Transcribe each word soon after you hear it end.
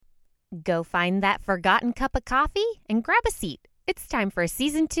Go find that forgotten cup of coffee and grab a seat. It's time for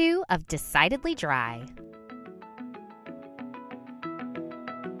Season 2 of Decidedly Dry.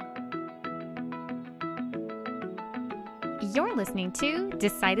 You're listening to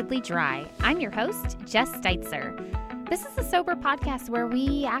Decidedly Dry. I'm your host, Jess Steitzer. This is a sober podcast where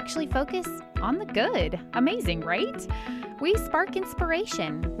we actually focus on the good. Amazing, right? We spark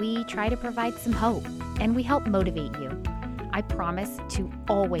inspiration, we try to provide some hope, and we help motivate you. I promise to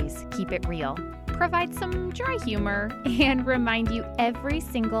always keep it real, provide some dry humor, and remind you every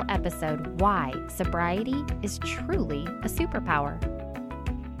single episode why sobriety is truly a superpower.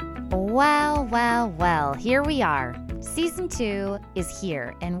 Well, here we are. Season 2 is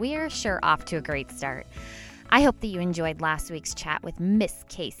here, and we are sure off to a great start. I hope that you enjoyed last week's chat with Miss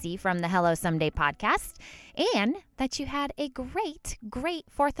Casey from the Hello Someday podcast, and that you had a great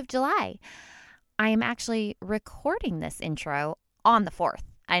 4th of July. I am actually recording this intro on the 4th.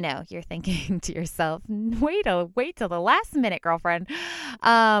 I know, you're thinking to yourself, wait till the last minute, girlfriend.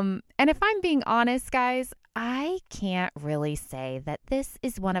 And if I'm being honest, guys, I can't really say that this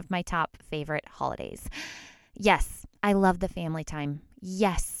is one of my top favorite holidays. Yes, I love the family time.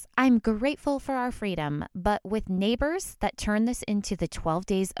 Yes, I'm grateful for our freedom, but with neighbors that turn this into the 12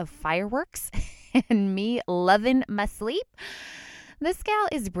 days of fireworks and me loving my sleep, this gal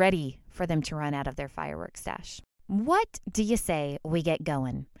is ready for them to run out of their fireworks stash. What do you say we get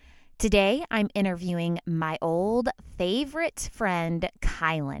going? Today, I'm interviewing my old favorite friend,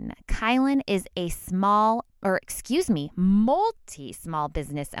 Kylan. Kylan is a multi-small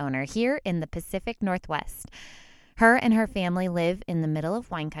business owner here in the Pacific Northwest. Her and her family live in the middle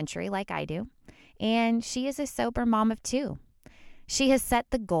of wine country like I do, and she is a sober mom of 2. She has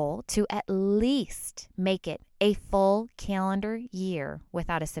set the goal to at least make it a full calendar year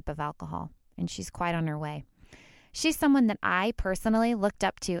without a sip of alcohol, and she's quite on her way. She's someone that I personally looked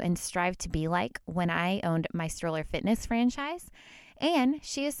up to and strived to be like when I owned my stroller fitness franchise, and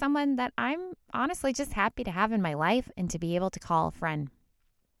she is someone that I'm honestly just happy to have in my life and to be able to call a friend.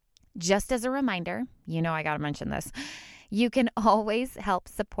 Just as a reminder, I got to mention this. You can always help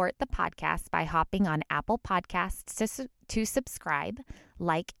support the podcast by hopping on Apple Podcasts to subscribe,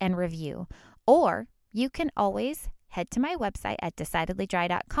 like, and review. Or you can always head to my website at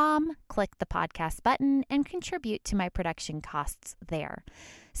decidedlydry.com, click the podcast button, and contribute to my production costs there.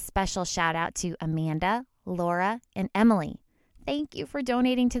 Special shout out to Amanda, Laura, and Emily. Thank you for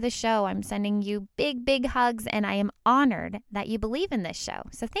donating to the show. I'm sending you big hugs, and I am honored that you believe in this show.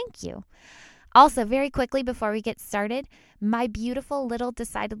 So thank you. Also, very quickly before we get started, my beautiful little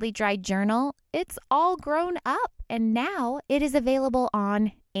Decidedly Dry journal, it's all grown up, and now it is available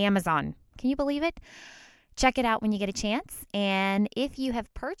on Amazon. Can you believe it? Check it out when you get a chance, and if you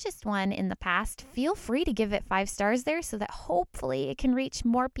have purchased one in the past, feel free to give it 5 stars there so that hopefully it can reach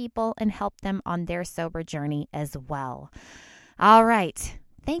more people and help them on their sober journey as well. All right.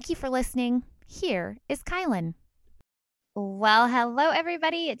 Thank you for listening. Here is Kylan. Well, hello,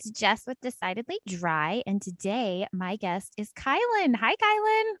 everybody. It's Jess with Decidedly Dry, and today my guest is Kylan. Hi,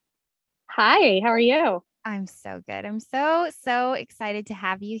 Kylan. Hi, how are you? I'm so good. I'm so excited to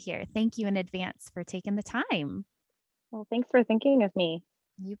have you here. Thank you in advance for taking the time. Well, thanks for thinking of me.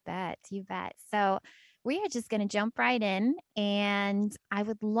 You bet. So we are just going to jump right in, and I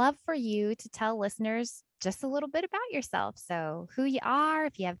would love for you to tell listeners just a little bit about yourself. So who you are,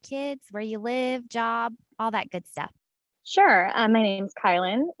 if you have kids, where you live, job, all that good stuff. Sure. My name's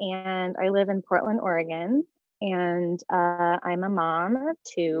Kylan, and I live in Portland, Oregon, and I'm a mom of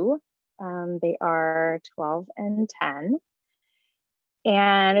 2. They are 12 and 10.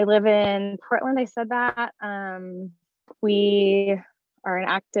 And I live in Portland. I said that. We are an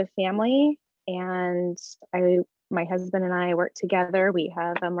active family, and my husband and I work together. We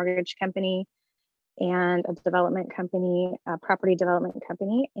have a mortgage company and a development company, a property development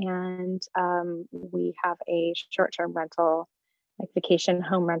company, and we have a short-term rental, like vacation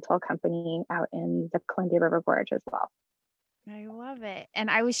home rental company out in the Columbia River Gorge as well. I love it.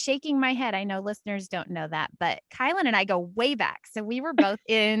 And I was shaking my head. I know listeners don't know that, but Kylan and I go way back. So we were both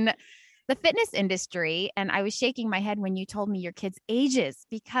in the fitness industry, and I was shaking my head when you told me your kids' ages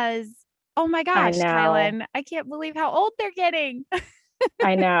because, oh my gosh, Kylan, I can't believe how old they're getting.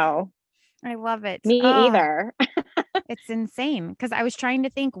 I know. I love it. Me either. It's insane because I was trying to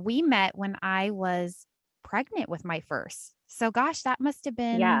think we met when I was pregnant with my first. So gosh, that must have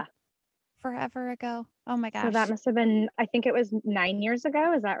been forever ago. Oh my gosh. So that must have been, I think it was 9 years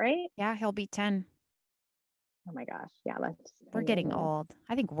ago. Is that right? Yeah, he'll be 10. Oh my gosh. Yeah. We're getting old.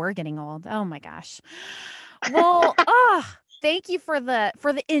 I think we're getting old. Oh my gosh. Well, thank you for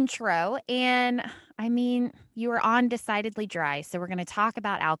the intro. And I mean, you were on Decidedly Dry, so we're going to talk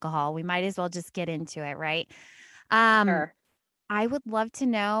about alcohol. We might as well just get into it, right? Um, Sure. I would love to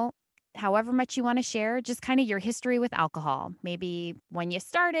know, however much you want to share, just kind of your history with alcohol. Maybe when you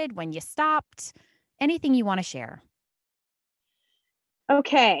started, when you stopped, anything you want to share.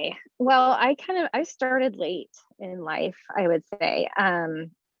 Okay. Well, I started late in life, I would say.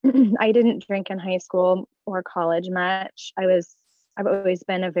 I didn't drink in high school or college much. I've always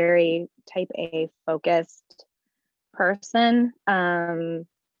been a very type A focused person. And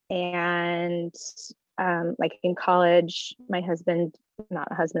like in college, my husband,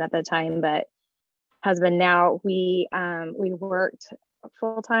 not husband at the time, but husband now, we worked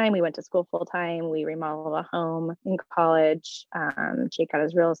full time. We went to school full time. We remodeled a home in college. Jake got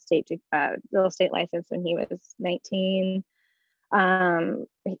his real estate license when he was 19.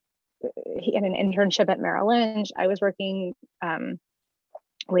 He had an internship at Merrill Lynch. I was working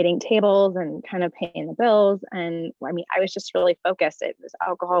waiting tables and kind of paying the bills. And I mean, I was just really focused.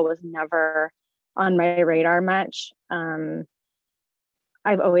 Alcohol was never on my radar much.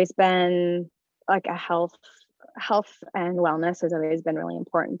 I've always been like health and wellness has always been really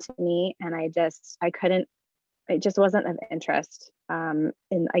important to me. And I couldn't, it just wasn't of interest in,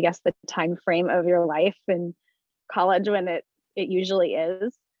 I guess, the time frame of your life in college when it usually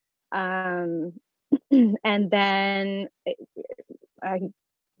is. Um, and then I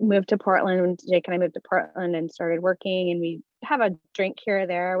moved to Portland. Jake and I moved to Portland and started working, and we have a drink here or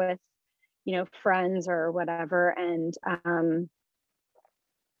there with, friends or whatever. And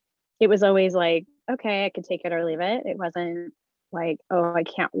it was always like, okay, I could take it or leave it. It wasn't like, oh, I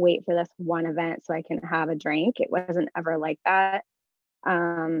can't wait for this one event so I can have a drink. It wasn't ever like that.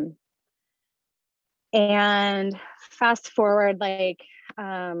 Um, and fast forward, like,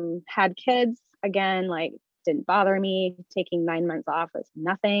 had kids again, like, didn't bother me. Taking 9 months off was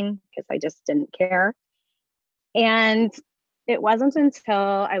nothing because I just didn't care. And it wasn't until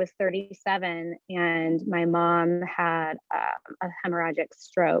I was 37 and my mom had a hemorrhagic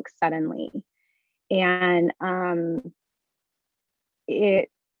stroke suddenly. And it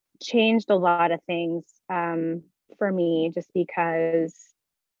changed a lot of things for me just because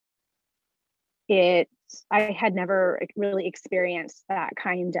I had never really experienced that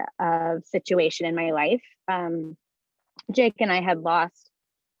kind of situation in my life. Jake and I had lost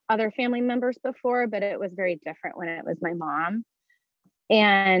other family members before, but it was very different when it was my mom.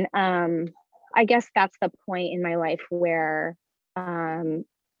 And I guess that's the point in my life where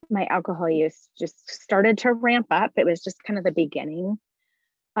my alcohol use just started to ramp up. It was just kind of the beginning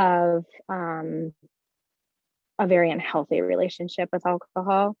of a very unhealthy relationship with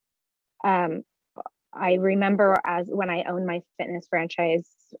alcohol. Um, I remember as when I owned my fitness franchise,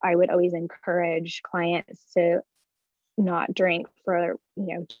 I would always encourage clients to not drink for,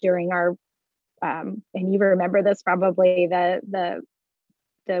 during our, and you remember this probably, the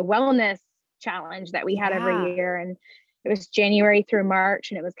wellness challenge that we had every Yeah. year. And it was January through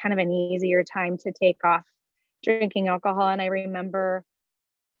March, and it was kind of an easier time to take off drinking alcohol. And I remember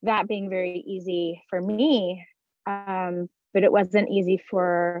that being very easy for me, but it wasn't easy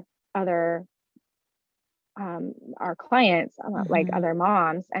for other our clients, like Mm-hmm. other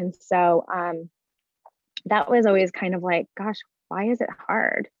moms. And so that was always kind of like, gosh, why is it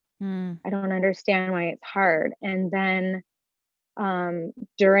hard? Mm. I don't understand why it's hard. And then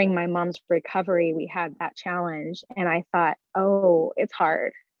during my mom's recovery, we had that challenge, and I thought, oh, it's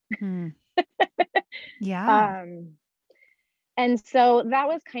hard. Mm. Yeah. Um, and so that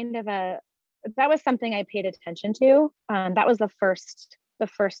was something I paid attention to. That was the first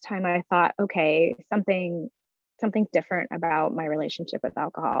time I thought, okay, something different about my relationship with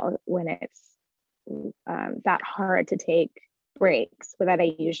alcohol when it's that hard to take breaks that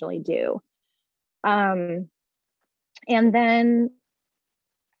I usually do. Um, and then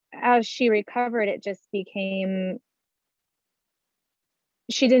as she recovered, it just became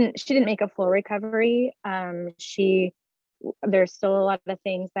she didn't make a full recovery. She There's still a lot of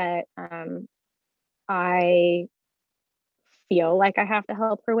things that I feel like I have to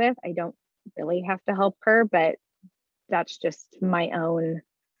help her with. I don't really have to help her, but that's just my own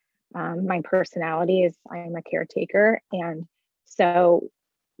my personality is I'm a caretaker. And so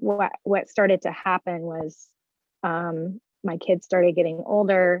what started to happen was my kids started getting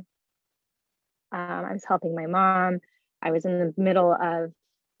older. I was helping my mom. I was in the middle of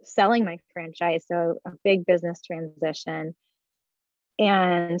selling my franchise, so a big business transition.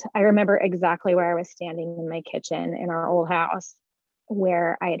 And I remember exactly where I was standing in my kitchen in our old house,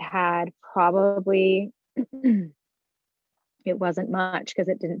 where I had probably, it wasn't much because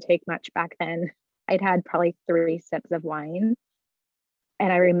it didn't take much back then. I'd had probably 3 sips of wine.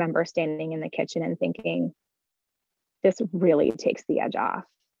 And I remember standing in the kitchen and thinking, this really takes the edge off.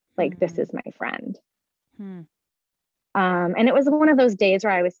 Like, this Hmm. is my friend. Hmm. And it was one of those days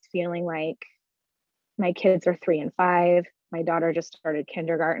where I was feeling like my kids are 3 and 5. My daughter just started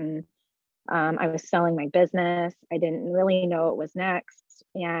kindergarten. I was selling my business. I didn't really know what was next.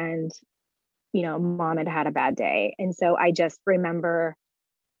 And, mom had had a bad day. And so I just remember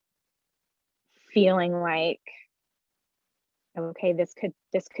feeling like, okay, this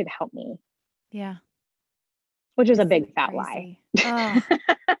could help me, Yeah. which was a Isn't big it fat lie. crazy?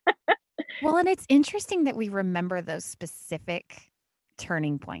 Oh, well, and it's interesting that we remember those specific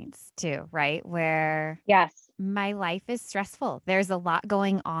turning points too, right? Where Yes. my life is stressful. There's a lot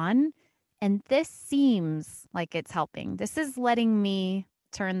going on, and this seems like it's helping. This is letting me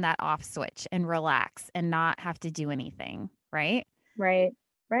turn that off switch and relax and not have to do anything, right? Right.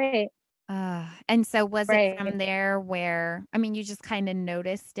 Right. And so was it Right. from there where, I mean, you just kind of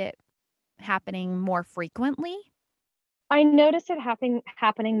noticed it happening more frequently? I noticed it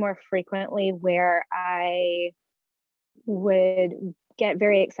happening more frequently where I would get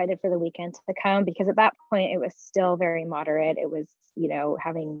very excited for the weekend to come, because at that point it was still very moderate. It was,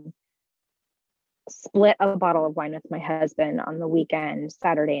 having split a bottle of wine with my husband on the weekend,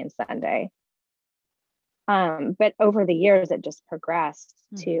 Saturday and Sunday. But over the years, it just progressed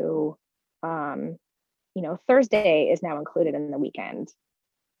Mhm. to, Thursday is now included in the weekend.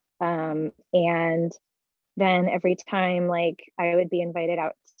 And then every time, like, I would be invited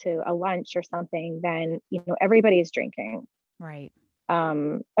out to a lunch or something, then, everybody's drinking. Right.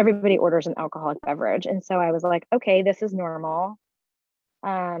 Everybody orders an alcoholic beverage. And so I was like, okay, this is normal.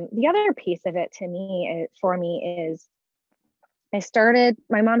 The other piece of it for me is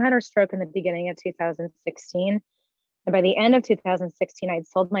my mom had her stroke in the beginning of 2016. And by the end of 2016, I'd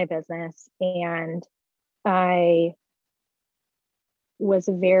sold my business, and I was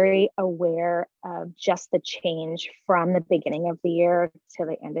very aware of just the change from the beginning of the year to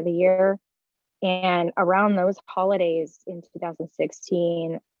the end of the year. And around those holidays in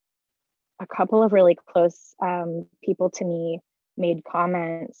 2016, a couple of really close people to me made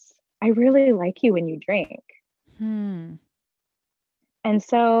comments. I really like you when you drink. Hmm. And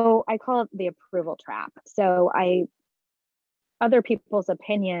so I call it the approval trap. Other people's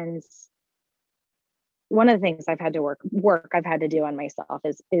opinions, one of the things I've had to I've had to do on myself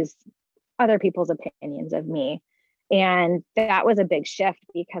is other people's opinions of me. And that was a big shift,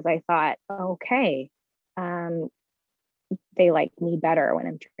 because I thought, okay, um, they like me better when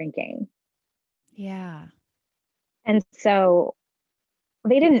I'm drinking. Yeah. And so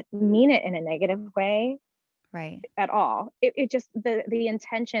they didn't mean it in a negative way Right. at all. It just, the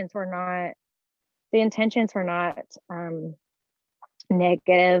intentions were not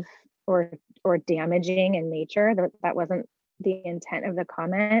negative or damaging in nature. That wasn't the intent of the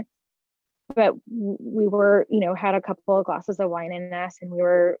comment. But we were, had a couple of glasses of wine in us, and we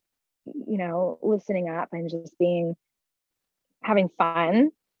were, listening up and just having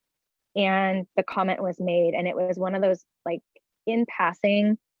fun. And the comment was made, and it was one of those, like, in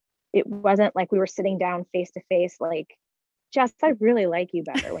passing. It wasn't like we were sitting down face to face, like, Jess, I really like you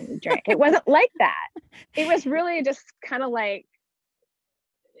better when you drink. It wasn't like that. It was really just kind of like,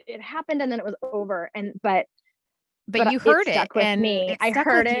 it happened and then it was over. But you It heard it stuck with and me. it stuck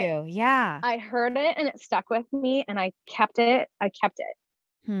with you. Yeah. I heard it and it stuck with me, and I kept it.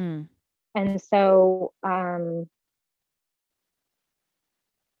 Hmm. And so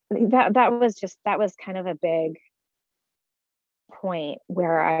that was kind of a big point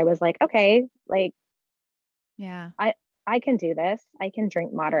where I was like, okay, like, Yeah. I I can do this. I can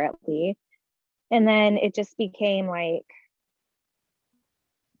drink moderately. And then it just became like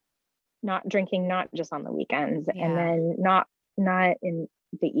not drinking, not just on the weekends, and Yeah. then not in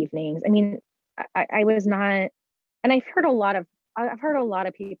the evenings. I mean, I was not, and I've heard a lot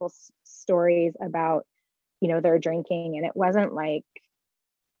of people's stories about, their drinking, and it wasn't like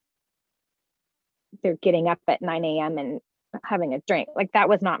they're getting up at 9 a.m. and having a drink. Like, that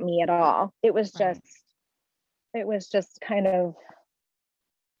was not me at all. Right. It was just kind of,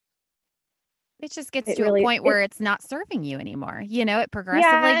 It just gets it to a really, point where it's not serving you anymore. It progressively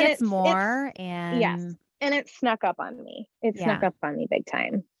yeah. And gets more yes. and And it snuck up on me. It snuck yeah. up on me big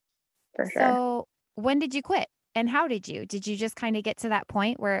time, for sure. So, when did you quit? And how did you? Did you just kind of get to that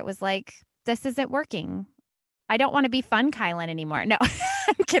point where it was like, this isn't working? I don't want to be fun Kylan anymore. No,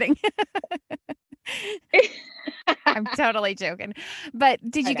 I'm kidding. I'm totally joking. But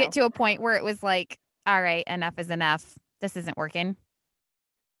did I you get know. to a point where it was like, all right, enough is enough. This isn't working?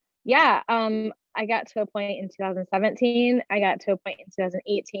 Yeah. I got to a point in 2017. I got to a point in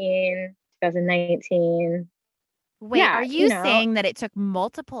 2018, 2019. Wait, are Yeah, you saying that it took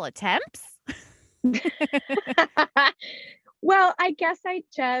multiple attempts? Well, I guess it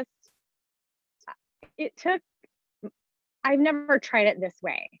took, I've never tried it this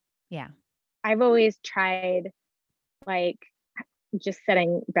way. Yeah. I've always tried like just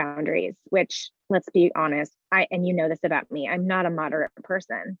setting boundaries, which, let's be honest, and you know this about me, I'm not a moderate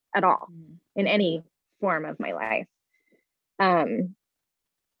person at all in any form of my life. And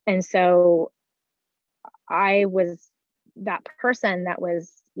so I was that person that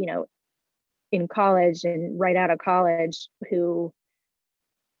was, in college and right out of college, who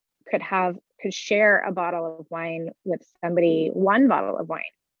could share a bottle of wine with somebody, one bottle of wine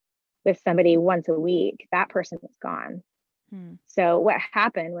with somebody once a week. That person was gone. So what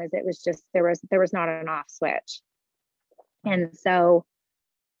happened was, it was just, there was not an off switch. And so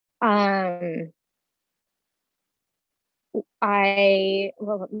let's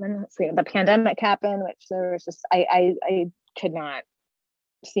see, the pandemic happened, which there was just, I could not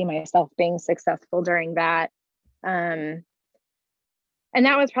see myself being successful during that. And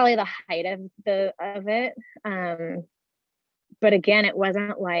that was probably the height of it. But again, it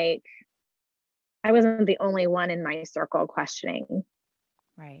wasn't like I wasn't the only one in my circle questioning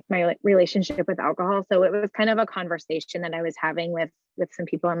my relationship with alcohol. So it was kind of a conversation that I was having with some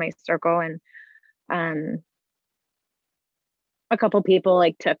people in my circle. And a couple of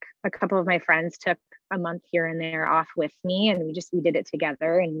my friends took a month here and there off with me, and we did it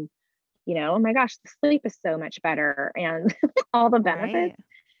together. And oh my gosh, the sleep is so much better, and all the benefits,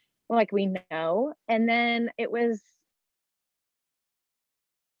 like, we know. And then it was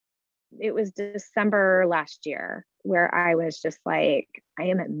December last year where I was just like, I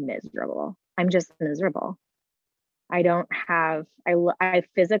am miserable. I'm just miserable. I don't have, I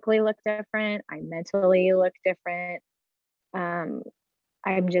physically look different. I mentally look different.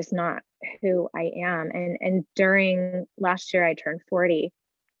 I'm just not who I am. And during last year, I turned 40.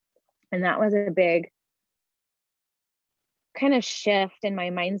 And that was a big kind of shift in my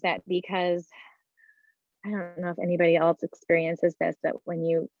mindset, because I don't know if anybody else experiences this, that when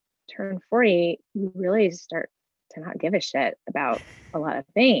you turn 40, you really start to not give a shit about a lot of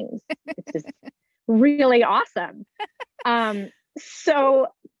things. It's just really awesome. So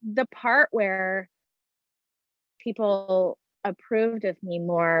the part where people approved of me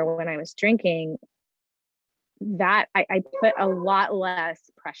more when I was drinking, that I put a lot less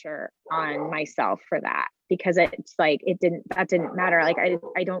pressure on myself for that, because it's like, that didn't matter. Like,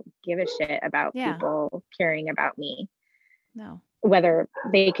 I don't give a shit about people caring about me. No. Whether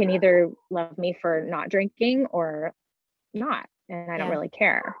they can either love me for not drinking or not. And I don't really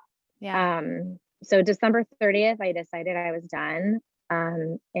care. Yeah. So December 30th, I decided I was done.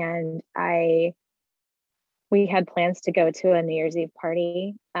 And we had plans to go to a New Year's Eve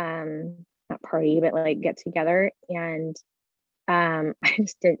party, not party, but like get together. And I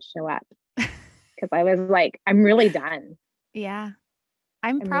just didn't show up, because I was like, I'm really done. Yeah.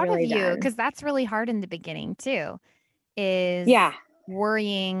 I'm proud really of you, done. because that's really hard in the beginning too, is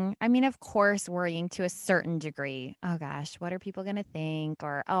worrying. I mean, of course, worrying to a certain degree. Oh gosh, what are people going to think?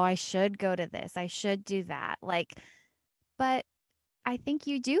 Or, oh, I should go to this. I should do that. Like, but I think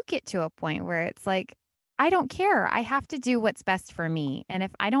you do get to a point where it's like, I don't care. I have to do what's best for me. And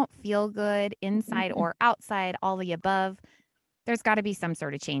if I don't feel good inside or outside, all the above, there's got to be some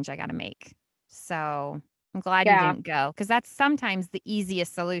sort of change I got to make. So I'm glad you didn't go, because that's sometimes the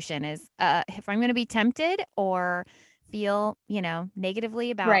easiest solution is, if I'm going to be tempted or feel, negatively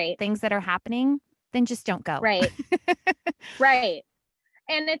about things that are happening, then just don't go. Right. Right.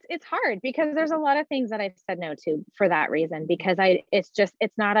 And it's hard, because there's a lot of things that I've said no to for that reason, because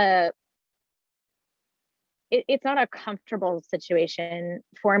it's not a comfortable situation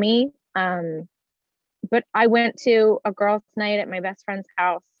for me. But I went to a girls' night at my best friend's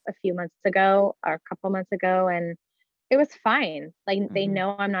house a couple months ago, and it was fine. Like, they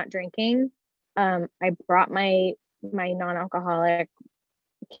know I'm not drinking. I brought my non-alcoholic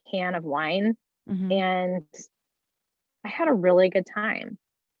can of wine, and I had a really good time.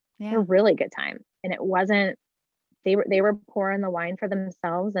 A really good time. And it wasn't, they were pouring the wine for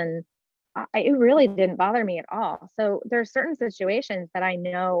themselves, and it really didn't bother me at all. So there's certain situations that I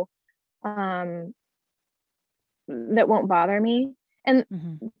know that won't bother me. And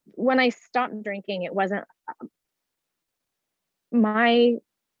when I stopped drinking, it wasn't my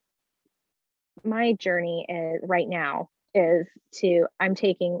journey is right now is I'm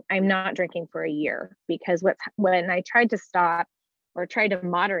not drinking for a year, because when I tried to stop or tried to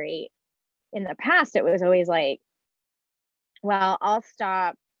moderate in the past, it was always like, well, I'll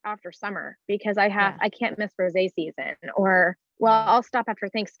stop after summer because I can't miss rosé season, or well, Right. I'll stop after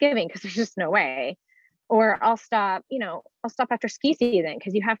Thanksgiving because there's just no way. Or I'll stop after ski season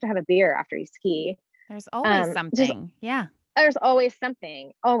because you have to have a beer after you ski. There's always Just something. Yeah. there's always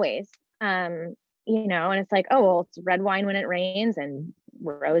something, always. And it's like, oh, well, it's red wine when it rains and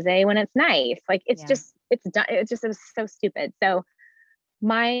rosé when it's nice. Like Yeah. it's done. It was so stupid. So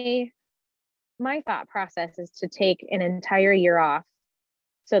my my thought process is to take an entire year off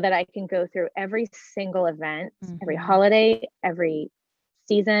so that I can go through every single event, every Mm-hmm. holiday, every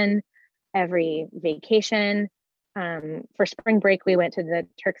season, every vacation. For spring break, we went to the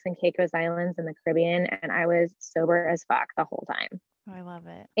Turks and Caicos Islands in the Caribbean, and I was sober as fuck the whole time. I love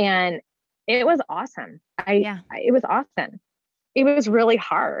it. And it was awesome. Yeah. It was awesome. It was really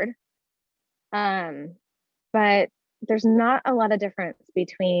hard. Um, but there's not a lot of difference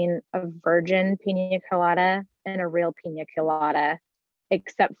between a virgin pina colada and a real pina colada,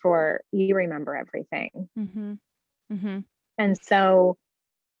 except for you remember everything. Mm-hmm. Mm-hmm. And so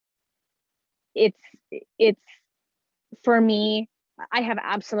it's it's for me, I have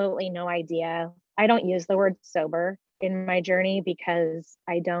absolutely no idea. I don't use the word sober in my journey because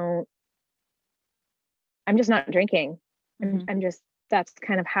I'm just not drinking. Mm-hmm. I'm just that's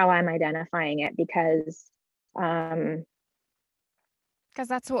kind of how I'm identifying it because um Because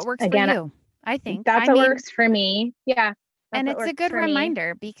that's what works for again, you, I think. that's I what mean, works for me. Yeah, that's and what it's a works good for me.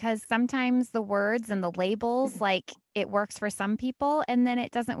 reminder because sometimes the words and the labels, like it works for some people and then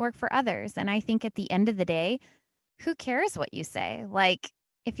it doesn't work for others. And I think at the end of the day, who cares what you say? Like,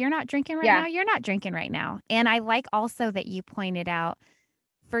 if you're not drinking right Yeah, now, you're not drinking right now. And I like also that you pointed out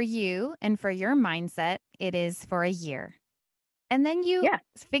for you and for your mindset, it is for a year. And then you yeah,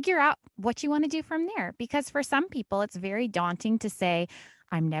 figure out what you want to do from there. Because for some people, it's very daunting to say,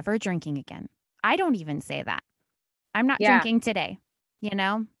 I'm never drinking again. I don't even say that. I'm not yeah, drinking today. You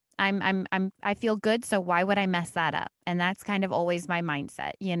know, I feel good. So why would I mess that up? And that's kind of always my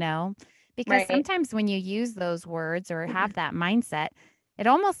mindset, because right, sometimes when you use those words or have that mindset, it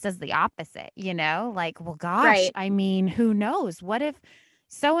almost does the opposite, like, well, gosh, right, I mean, who knows? What if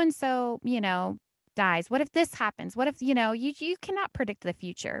so and so, dies? What if this happens? What if, you cannot predict the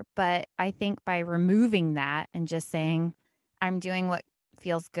future. But I think by removing that and just saying, I'm doing what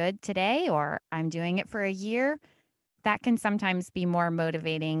feels good today, or I'm doing it for a year, that can sometimes be more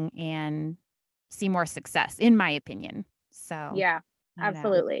motivating and see more success, in my opinion. So yeah, I know.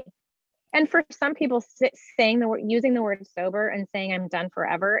 absolutely. And for some people, saying the word, using the word sober and saying I'm done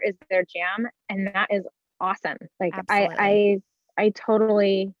forever is their jam, and that is awesome. Like Absolutely.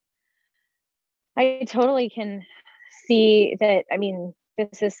 I totally can see that. I mean,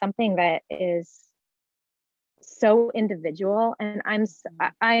 this is something that is so individual, and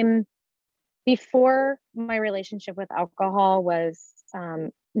Mhm. I'm before my relationship with alcohol was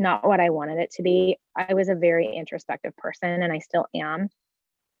not what I wanted it to be. I was a very introspective person, and I still am.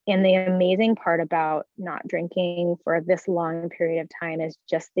 And the amazing part about not drinking for this long period of time is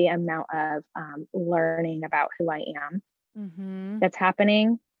just the amount of learning about who I am Mhm. that's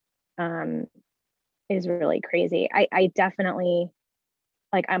happening um, is really crazy. I definitely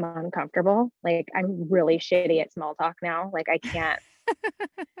like I'm uncomfortable. Like I'm really shitty at small talk now. Like I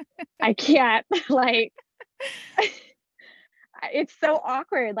can't like it's so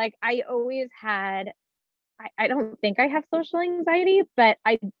awkward. Like I always had I don't think I have social anxiety, but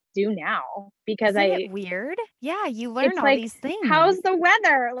I do now because Isn't it weird? Yeah, you learn it's all like, these things. how's the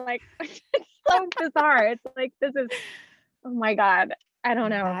weather? Like it's so bizarre. It's like this is oh my God. I don't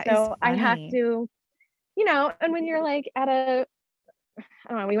know. That is So I have funny. to, and when you're like I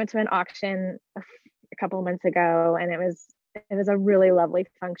don't know, we went to an auction a couple of months ago and it was a really lovely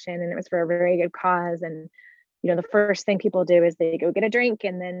function and it was for a very good cause. And the first thing people do is they go get a drink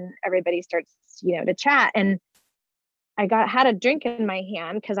and then everybody starts, to chat. And had a drink in my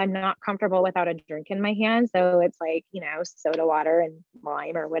hand because I'm not comfortable without a drink in my hand. So it's like, soda water and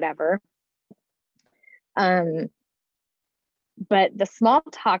lime or whatever. Um, but the small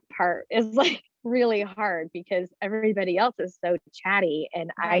talk part is like really hard because everybody else is so chatty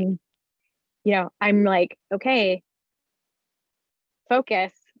and Right. I'm like, okay,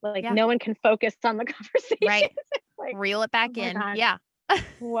 focus. Like Yeah. no one can focus on the conversation. Right. It's like, Reel it oh back my in. God, Yeah.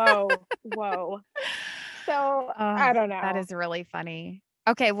 whoa, whoa. So Oh, I don't that know. is really funny.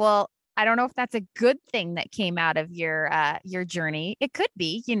 Okay, well, I don't know if that's a good thing that came out of your journey. It could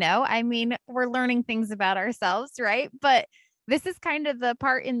be, I mean, we're learning things about ourselves, right? But this is kind of the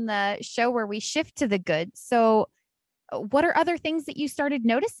part in the show where we shift to the good. So, what are other things that you started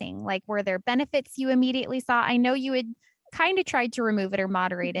noticing? Like, were there benefits you immediately saw? I know you had kind of tried to remove it or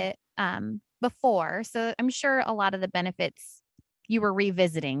moderate it before. So, I'm sure a lot of the benefits you were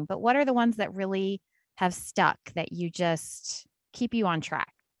revisiting, but what are the ones that really have stuck that you just keep you on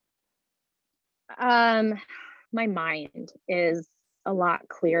track? My mind is a lot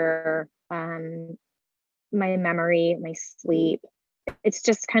clearer. My memory, my sleep. It's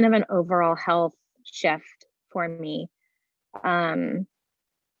just kind of an overall health shift for me. And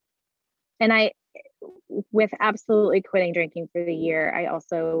I, with absolutely quitting drinking for the year, I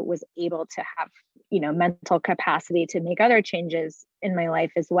also was able to have, mental capacity to make other changes in my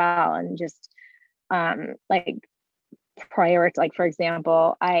life as well. And just like like, for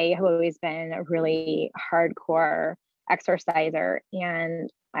example, I have always been a really hardcore exerciser, and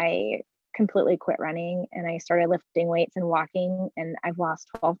I completely quit running and I started lifting weights and walking, and I've lost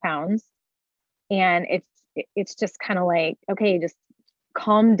 12 pounds. And it's just kind of like, okay, just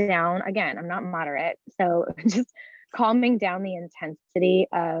calm down. Again, I'm not moderate. So just calming down the intensity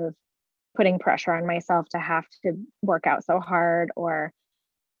of putting pressure on myself to have to work out so hard, or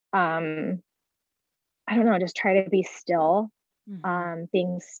I don't know, just try to be still.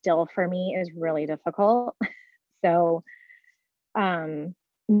 Being still for me is really difficult. So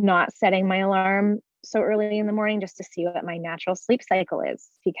not setting my alarm so early in the morning just to see what my natural sleep cycle is,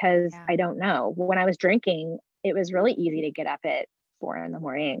 because I don't know. When I was drinking, it was really easy to get up at 4 in the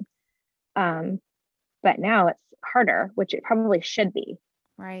morning. But now it's harder, which it probably should be.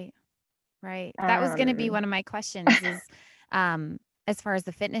 Right. That was going to be one of my questions is, as far as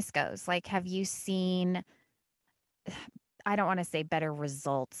the fitness goes, like, have you seen, I don't want to say better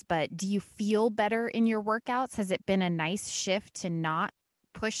results, but do you feel better in your workouts? Has it been a nice shift to not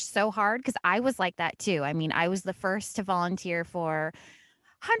push so hard? Because I was like that too. I mean, I was the first to volunteer for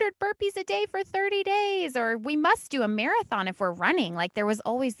 100 burpees a day for 30 days, or we must do a marathon if we're running. Like, there was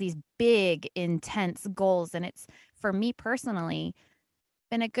always these big, intense goals. And it's, for me personally,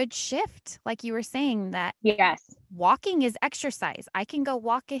 been a good shift. Like you were saying, that Yes. walking is exercise. I can go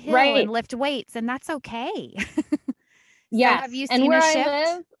walk a hill Right. and lift weights, and that's okay. Yes. So have you And seen where a I shift?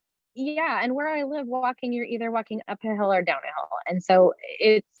 live, and where I live, walking, you're either walking up a hill or down a hill. And so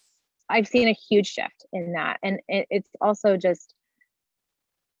I've seen a huge shift in that. And it's also just,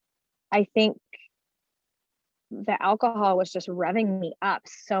 I think the alcohol was just revving me up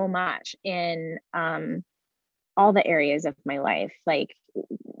so much in all the areas of my life, like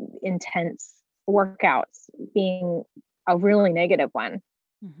intense workouts being a really negative one.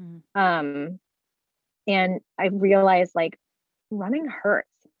 And I realized, like, running hurts.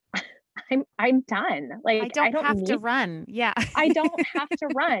 I'm done. Like, I don't have to run. Yeah. I don't have to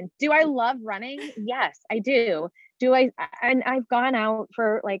run. Do I love running? Yes, I do. Do I? And I've gone out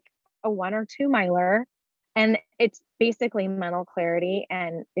for like a 1 or 2 miler, and it's basically mental clarity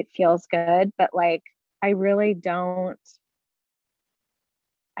and it feels good. But like, I really don't,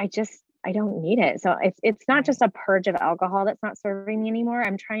 I don't need it. So it's not just a purge of alcohol that's not serving me anymore.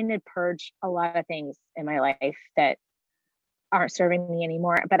 I'm trying to purge a lot of things in my life that aren't serving me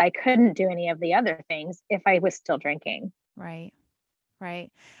anymore, but I couldn't do any of the other things if I was still drinking. Right. I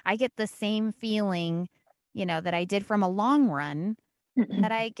get the same feeling, that I did from a long run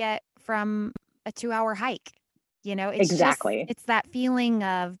that I get from a 2-hour hike. Exactly. It's that feeling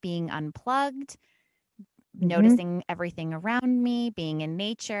of being unplugged, noticing everything around me, being in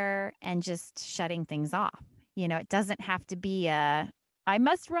nature, and just shutting things off. It doesn't have to be I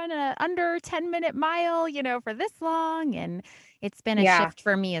must run a under 10-minute mile, for this long. And it's been a shift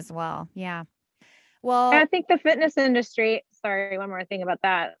for me as well. Yeah. Well, I think the fitness industry, sorry, one more thing about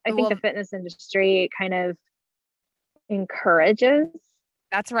that. I think the fitness industry kind of encourages.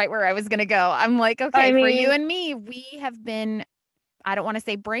 That's right where I was going to go. I'm like, okay, for you and me, we have been, I don't want to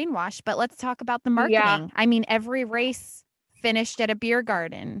say brainwashed, but let's talk about the marketing. Yeah. I mean, every race finished at a beer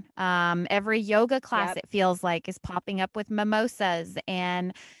garden. Every yoga class, it feels like, is popping up with mimosas.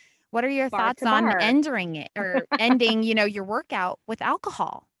 And what are your thoughts on ending your workout with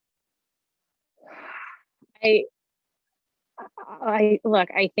alcohol? I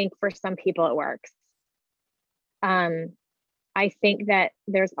think for some people it works. I think that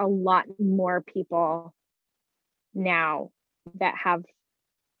there's a lot more people now that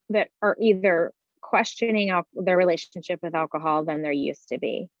are either questioning their relationship with alcohol than there used to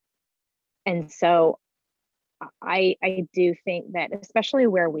be. And so I do think that, especially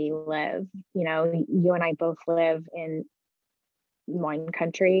where we live, you and I both live in wine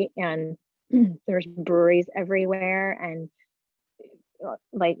country, and there's breweries everywhere, and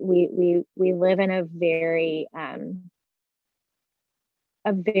like we live in a very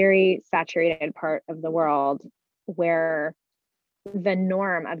saturated part of the world where the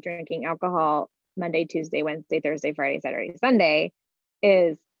norm of drinking alcohol Monday, Tuesday, Wednesday, Thursday, Friday, Saturday, Sunday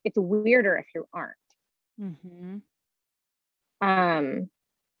it's weirder if you aren't.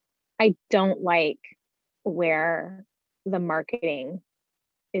 I don't like where the marketing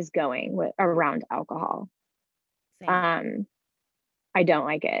is going around alcohol. Same. I don't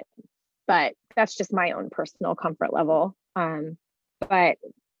like it, but that's just my own personal comfort level. But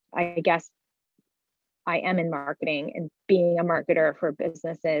I guess I am in marketing, and being a marketer for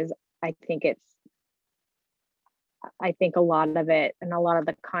businesses, I think a lot of it and a lot of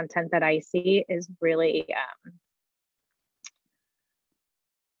the content that I see is really,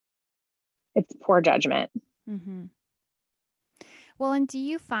 it's poor judgment. Mm-hmm. Well, and do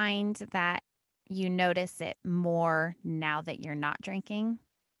you find that you notice it more now that you're not drinking?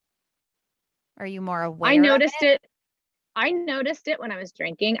 Are you more I aware of noticed it? it. I noticed it when I was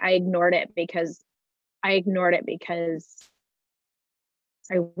drinking. I ignored it because I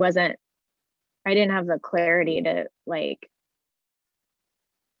wasn't, I didn't have the clarity to like,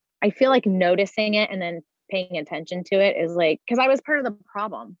 I feel like noticing it and then paying attention to it is like, because I was part of the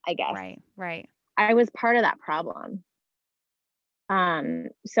problem, I guess. Right. I was part of that problem.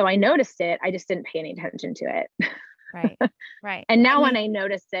 So I noticed it. I just didn't pay any attention to it. Right. And now when I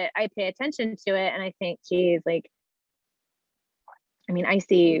notice it, I pay attention to it and I think, geez, like, I mean, I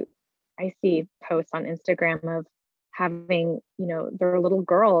see posts on Instagram of having, their little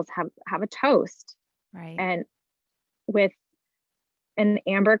girls have a toast Right. and with an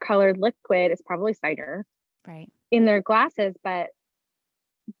amber colored liquid, it's probably cider, Right. in their glasses, but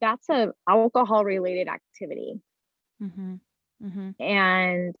that's a alcohol related activity. Mm-hmm. Mm-hmm.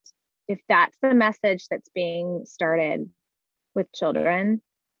 And if that's the message that's being started with children,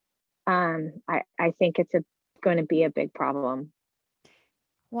 I think it's going to be a big problem.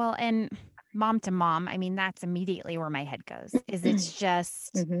 Well, and mom to mom, I mean, that's immediately where my head goes. Is it's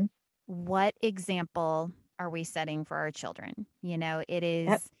just Mm-hmm. what example are we setting for our children? It Yep.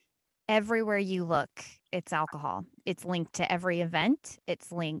 is everywhere you look, it's alcohol. It's linked to every event.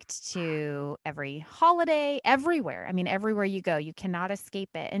 It's linked to every holiday, everywhere. I mean, everywhere you go, you cannot escape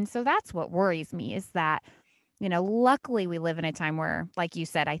it. And so that's what worries me is that, luckily we live in a time where, like you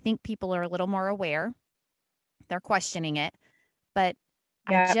said, I think people are a little more aware. They're questioning it, but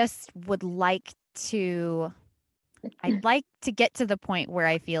I Yeah. just would like to I'd like to get to the point where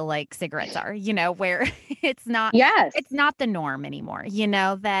I feel like cigarettes are, where it's not Yes. it's not the norm anymore,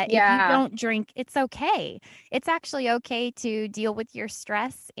 that if you Yeah. don't drink, it's okay. It's actually okay to deal with your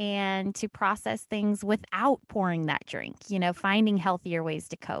stress and to process things without pouring that drink, finding healthier ways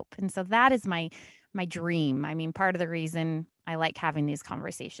to cope. And so that is my dream. I mean, part of the reason I like having these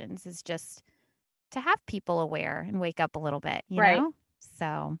conversations is just to have people aware and wake up a little bit, Right.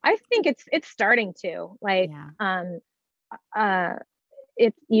 So, I think it's starting to like, yeah. uh,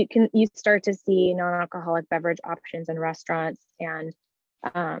 you start to see non-alcoholic beverage options in restaurants, and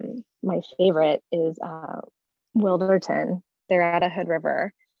my favorite is Wilderton. They're out of Hood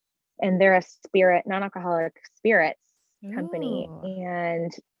River, and they're a non-alcoholic spirits company, Ooh.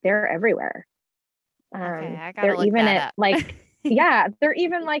 and they're everywhere. Okay, I gotta They're look even that at up. like, yeah, they're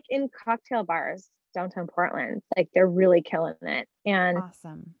even like in cocktail bars downtown Portland. Like they're really killing it. And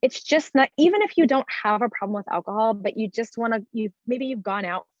Awesome. it's just not, even if you don't have a problem with alcohol, but you just want to, maybe you've gone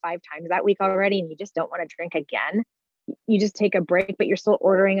out 5 times that week already and you just don't want to drink again. You just take a break, but you're still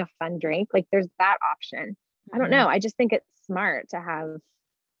ordering a fun drink. Like there's that option. I don't Mhm. know. I just think it's smart to have,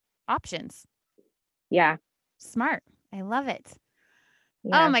 Options. yeah, Smart. I love it. Oh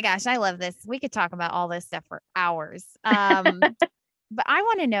yeah. my gosh, I love this. We could talk about all this stuff for hours. But I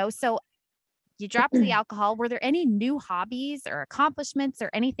want to know, so you dropped the alcohol. Were there any new hobbies or accomplishments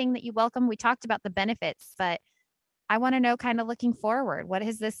or anything that you welcome? We talked about the benefits, but I want to know kind of looking forward, what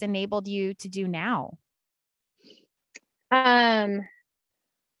has this enabled you to do now? Um,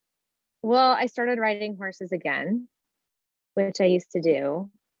 well, I started riding horses again, which I used to do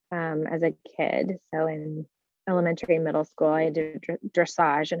as a kid. So in elementary and middle school, I did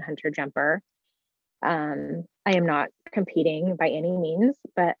dressage and hunter jumper. I am not competing by any means,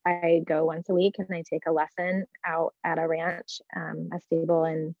 but I go once a week and I take a lesson out at a ranch, a stable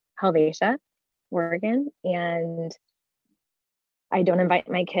in Helvetia, Oregon. And I don't invite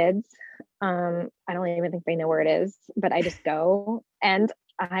my kids. I don't even think they know where it is, but I just go and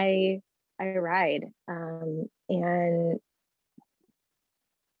I ride. And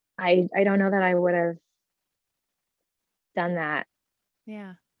I don't know that I would have done that.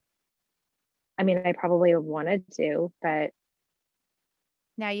 Yeah. I mean, I probably wanted to, but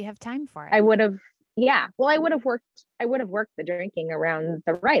Now you have time for it. I would have, yeah. Well, I would have worked the drinking around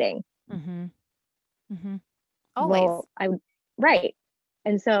the writing. Mm-hmm. Mm-hmm. Always. Well, right.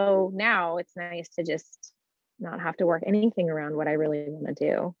 And so now it's nice to just not have to work anything around what I really want to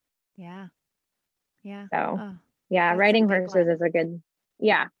do. Yeah. Yeah. So, Oh, yeah, that's a riding big horses one. is a good,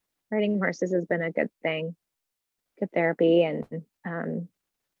 yeah, riding horses has been a good thing good therapy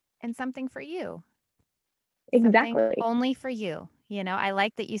And something for you. Something exactly. only for you. I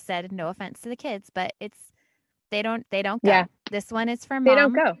like that you said no offense to the kids, but they don't Yeah, go. This one is for they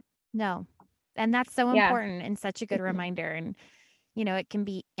don't mom. go. No. And that's so Yeah. important and such a good reminder. And, it can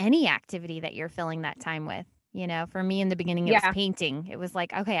be any activity that you're filling that time with. For me in the beginning, it was Yeah. painting. It was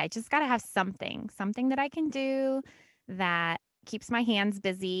like, okay, I just got to have something that I can do that keeps my hands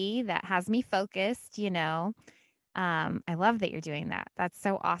busy, that has me focused. I love that you're doing that. That's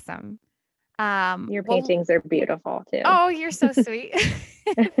so awesome. Your Well, paintings are beautiful too. oh, you're so sweet.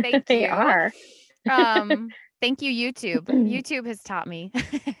 Thank They you. are. Thank you, YouTube. YouTube has taught me.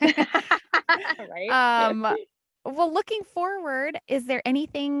 Right? um, well, looking forward, is there any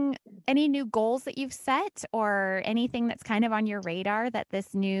new goals that you've set or anything that's kind of on your radar that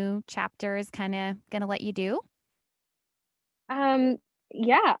this new chapter is kind of going to let you do? Um,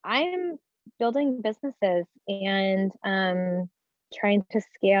 yeah, I'm building businesses and trying to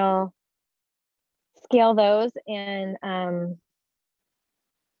scale those, and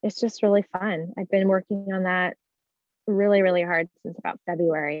it's just really fun. I've been working on that really, really hard since about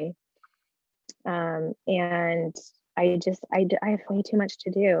February. And I have way too much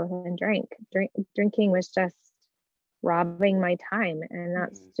to do and drinking was just robbing my time, and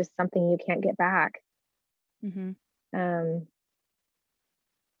that's just something you can't get back. Mm-hmm. Um,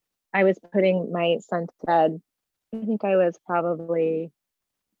 I was putting my son to bed. I think I was probably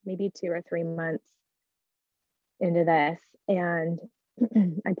maybe 2 or 3 months into this, and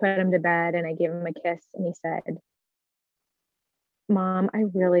I put him to bed and I gave him a kiss, and he said, "Mom, I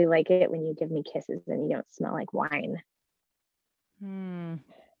really like it when you give me kisses and you don't smell like wine." Hmm.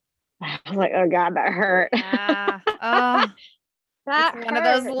 I was like, "Oh God, that hurt." Yeah. Oh, it's That one of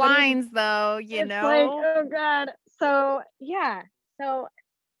those hurt. But lines, though, it's like, oh God. So yeah. So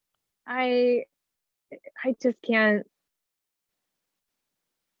I I just can't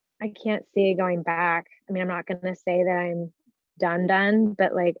see going back. I mean, I'm not gonna say that I'm done,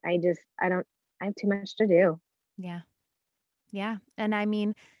 but like I have too much to do. Yeah. Yeah. And I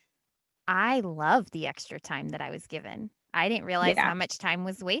mean, I love the extra time that I was given. I didn't realize Yeah. how much time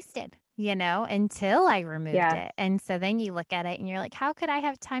was wasted, until I removed Yeah. it. And so then you look at it and you're like, how could I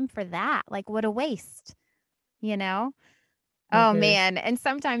have time for that? Like, what a waste, you know? Oh Hmm. man, and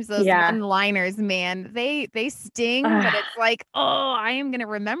sometimes those Yeah. one-liners, man, they sting, but Ah, it's like, "Oh, I am gonna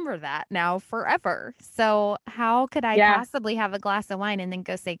remember that now forever." So, how could I yeah, possibly have a glass of wine and then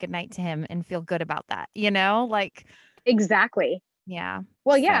go say goodnight to him and feel good about that, Like, exactly. yeah.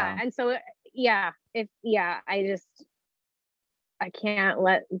 Well, yeah. So, And so yeah, I can't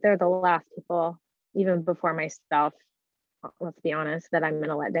let they're the last people, even before myself, let's be honest, that I'm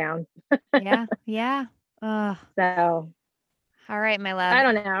gonna let down. yeah, yeah. Ugh. So All right, my love. I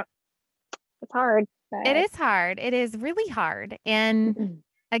don't know. It's hard, It but is hard. It is really hard. And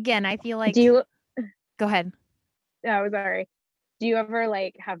again, I feel do like you go ahead. oh sorry. Do you ever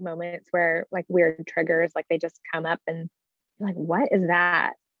like have moments where like weird triggers, like they just come up and you're like, what is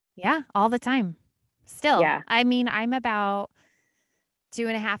that? Yeah, all the time. Still. Yeah. I mean, I'm about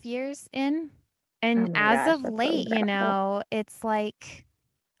 2.5 years in. Oh And my as gosh, of that's so late, incredible. it's like,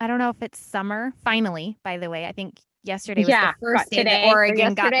 I don't know if it's summer. Finally, by the way, I think yesterday was the Yeah, first day that today or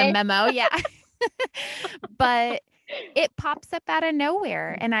Oregon got the yesterday. memo. Yeah. But it pops up out of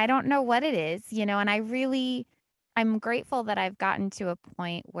nowhere and I don't know what it is, and I'm grateful that I've gotten to a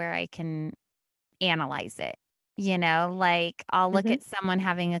point where I can analyze it. Like I'll look Hmm. at someone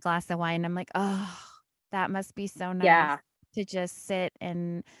having a glass of wine. I'm like, oh, that must be so nice Yeah. to just sit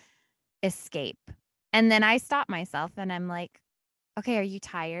and escape. And then I stop myself and I'm like, okay, are you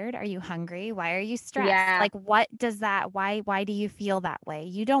tired? Are you hungry? Why are you stressed? Yeah. Like what does that why do you feel that way?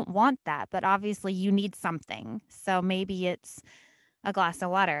 You don't want that, but obviously you need something. So maybe it's a glass of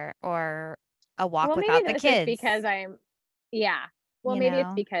water or a walk Well, maybe without the this is kids, because yeah. Well, you maybe it's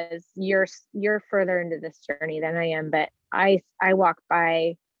know? because you're further into this journey than I am, but I walk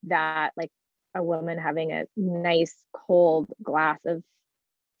by that like a woman having a nice cold glass of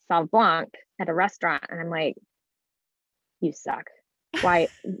Sauv Blanc at a restaurant, and I'm like, you suck. Why?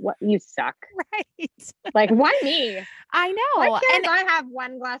 What? You suck. Right. Like, why me? I Why know. can't And I have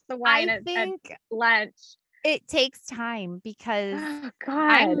one glass of wine I at think lunch? it takes time because Oh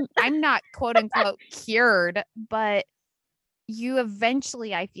God. I'm not quote unquote cured, but you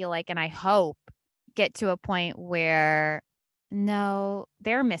eventually, I feel like, and I hope, get to a point where no,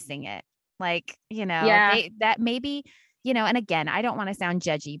 they're missing it. Like, Yeah. that maybe, and again, I don't want to sound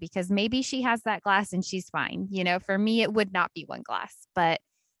judgy because maybe she has that glass and she's fine. For me, it would not be one glass, but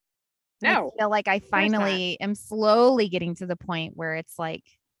I No, feel like I of course not. finally am slowly getting to the point where it's like,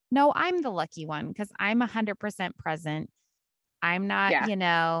 No, I'm the lucky one because I'm 100% present. I'm not,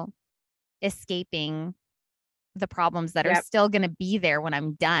 Yeah. escaping the problems that are Yep. still going to be there when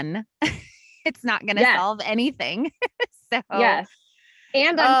I'm done. It's not going to Yes. solve anything. So, Yes.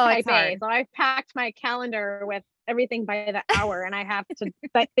 And I'm it's type A, hard. so I've packed my calendar with everything by the hour, and I have to,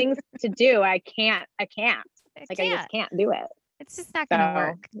 but things to do. I can't. I Like, I just can't. can't do it. It's just not going to So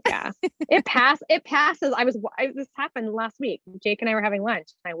work. yeah, it passes. This happened last week. Jake and I were having lunch,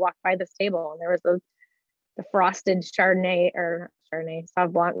 and I walked by this table, and there was the frosted Chardonnay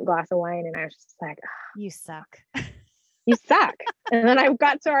Sauv Blanc glass of wine, and I was just like, You suck. you suck. And then I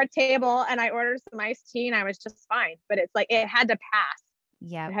got to our table and I ordered some iced tea, and I was just fine. But it's like, it had to pass.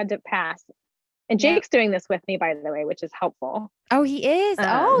 Yeah. It had to pass. And Yep. Jake's doing this with me, by the way, which is helpful. Oh, he is.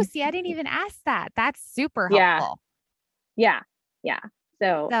 See, I didn't even ask that. That's super Yeah. helpful. Yeah.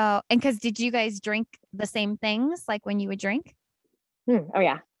 So, and because did you guys drink the same things like when you would drink? oh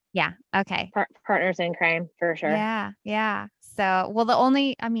yeah. Yeah. Okay. Partners in crime for sure. Yeah. Yeah. So, well,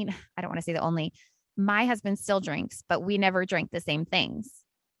 I don't want to say the only, my husband still drinks, but we never drink the same things.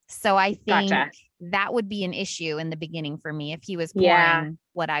 So I think that would be an issue in the beginning for me if he was pouring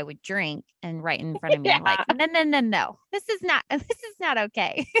what I would drink and right in front of me. I'm like, no, this is not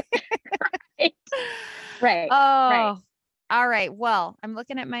okay. Right. Oh, all right. Well, I'm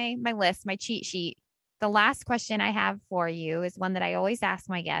looking at my list, my cheat sheet. The last question I have for you is one that I always ask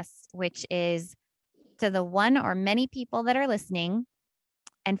my guests, which is, to the one or many people that are listening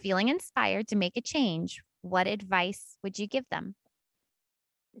and feeling inspired to make a change, what advice would you give them?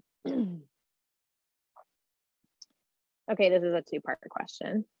 Okay, this is a two-part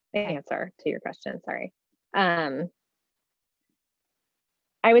question. Answer to your question. Sorry. I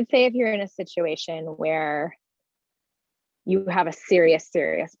would say if you're in a situation where you have a serious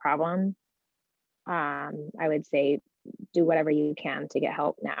problem, I would say do whatever you can to get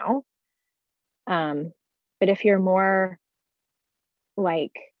help now. But if you're more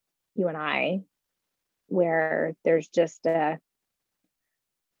like you and I, where there's just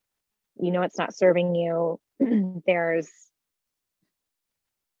it's not serving you, there's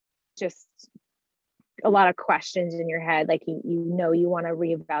just a lot of questions in your head, like you want to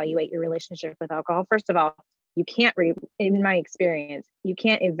reevaluate your relationship with alcohol. First of all, you can't in my experience, you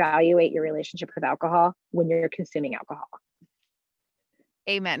can't evaluate your relationship with alcohol when you're consuming alcohol.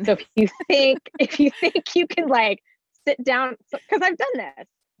 Amen. So if you think you can like sit down, because I've done this,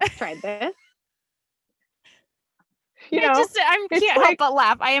 I've tried this. I can't help but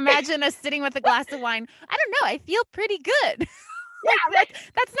laugh. I imagine us sitting with a glass of wine. I don't know. I feel pretty good.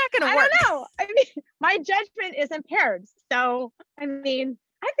 That's not going to work. I don't know. I mean, my judgment is impaired. So, I mean,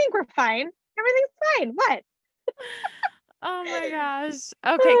 I think we're fine. Everything's fine. What? Oh my gosh.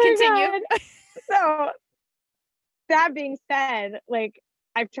 Okay, continue. So, that being said, like,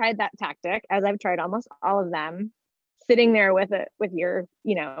 I've tried that tactic, as I've tried almost all of them. Sitting there with your,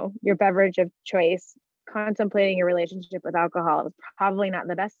 your beverage of choice, contemplating your relationship with alcohol is probably not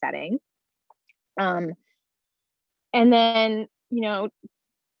the best setting. And then, you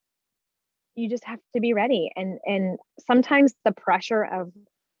just have to be ready. And sometimes the pressure of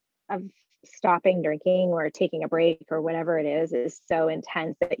stopping drinking or taking a break or whatever it is so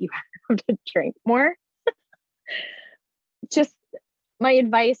intense that you have to drink more. Just my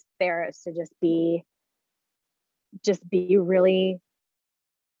advice there is to just be really,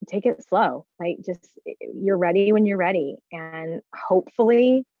 take it slow. Like, just, you're ready when you're ready. And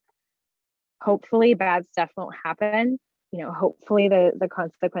hopefully bad stuff won't happen. Hopefully the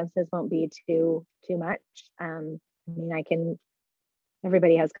consequences won't be too much. I mean,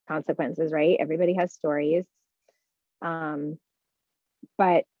 everybody has consequences, right? Everybody has stories.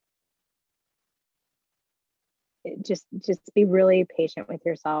 But just be really patient with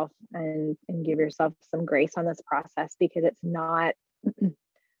yourself and give yourself some grace on this process, because it's not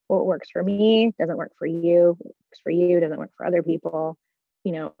what works for me doesn't work for you. What works for you doesn't work for other people.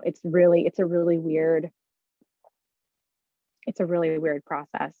 It's a really weird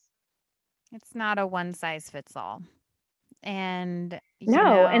process. It's not a one size fits all. And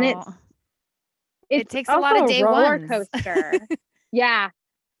and it takes a lot of day roller coaster. Yeah.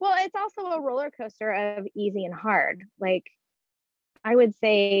 Well, it's also a roller coaster of easy and hard. Like, I would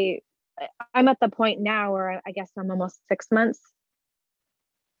say I'm at the point now where I guess I'm almost 6 months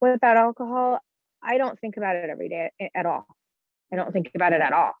without alcohol. I don't think about it every day at all. I don't think about it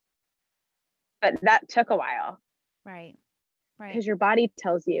at all. But that took a while. Right. Because your body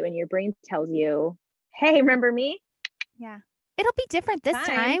tells you and your brain tells you, hey, remember me? Yeah. It'll be different this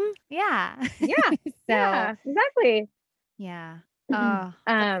time. Yeah. Yeah. Yeah, exactly. Yeah. Oh,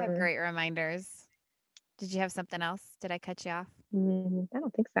 those are great reminders. Did you have something else? Did I cut you off? I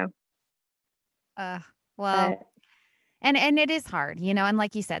don't think so. Well, But and it is hard, and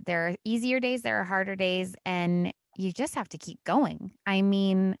like you said, there are easier days, there are harder days, and you just have to keep going. I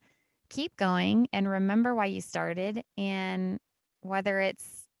mean, keep going and remember why you started, and whether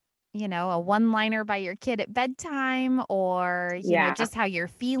it's, a one-liner by your kid at bedtime or, yeah. just how you're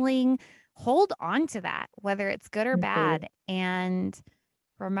feeling, hold on to that, whether it's good or bad, and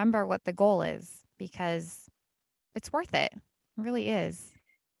remember what the goal is because it's worth it. It really is.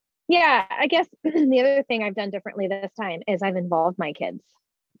 Yeah, I guess the other thing I've done differently this time is I've involved my kids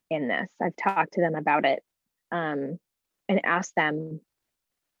in this. I've talked to them about it, and asked them,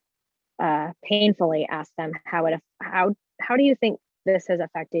 painfully asked them how do you think this has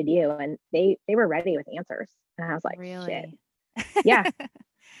affected you? And they were ready with answers. And I was like, shit. Really? Yeah.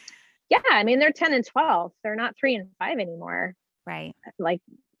 Yeah. I mean, they're 10 and 12. They're not 3 and 5 anymore. Right. Like,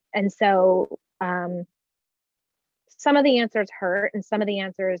 and so some of the answers hurt and some of the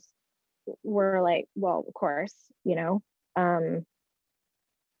answers were like, well, of course,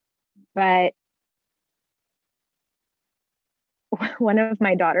 but one of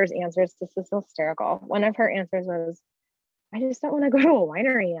my daughter's answers, this is hysterical. One of her answers was, I just don't want to go to a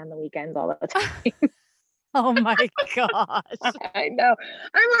winery on the weekends all the time. Oh my gosh. I know.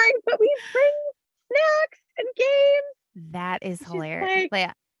 I'm like, but we bring snacks and games. That is She's hilarious. like,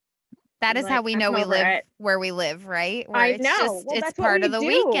 Yeah. That is how we know we live where we live, right? Where I it's know. just Well, it's that's part what of the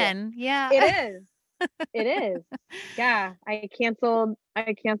we do. weekend. Yeah. It is. It is. Yeah. I canceled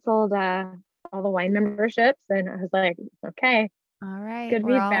all the wine memberships and I was like, okay. All right. Good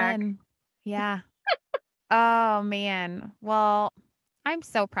We're all feedback. in. Yeah. Oh man. Well, I'm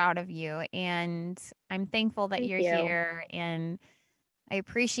so proud of you and I'm thankful that Thank you're you. here and I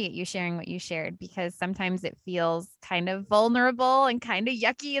appreciate you sharing what you shared because sometimes it feels kind of vulnerable and kind of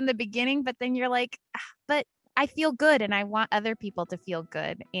yucky in the beginning, but then you're like, but I feel good and I want other people to feel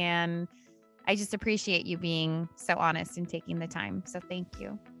good. And I just appreciate you being so honest and taking the time. So thank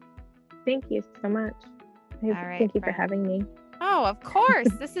you. Thank you so much. All right, thank you friend. for having me. Oh, of course.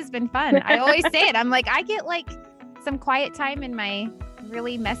 This has been fun. I always say it. I'm like, I get like some quiet time in my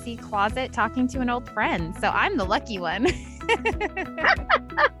really messy closet talking to an old friend. So I'm the lucky one.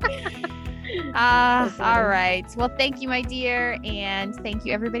 All right. Well, thank you, my dear. And thank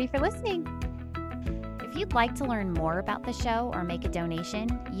you, everybody, for listening. If you'd like to learn more about the show or make a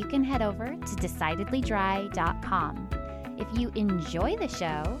donation, you can head over to decidedlydry.com. If you enjoy the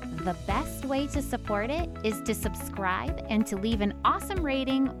show, the best way to support it is to subscribe and to leave an awesome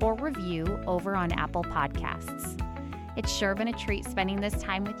rating or review over on Apple Podcasts. It's sure been a treat spending this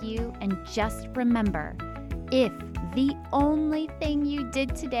time with you. And just remember, if the only thing you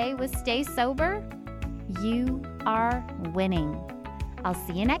did today was stay sober, you are winning. I'll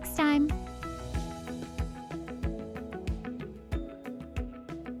see you next time.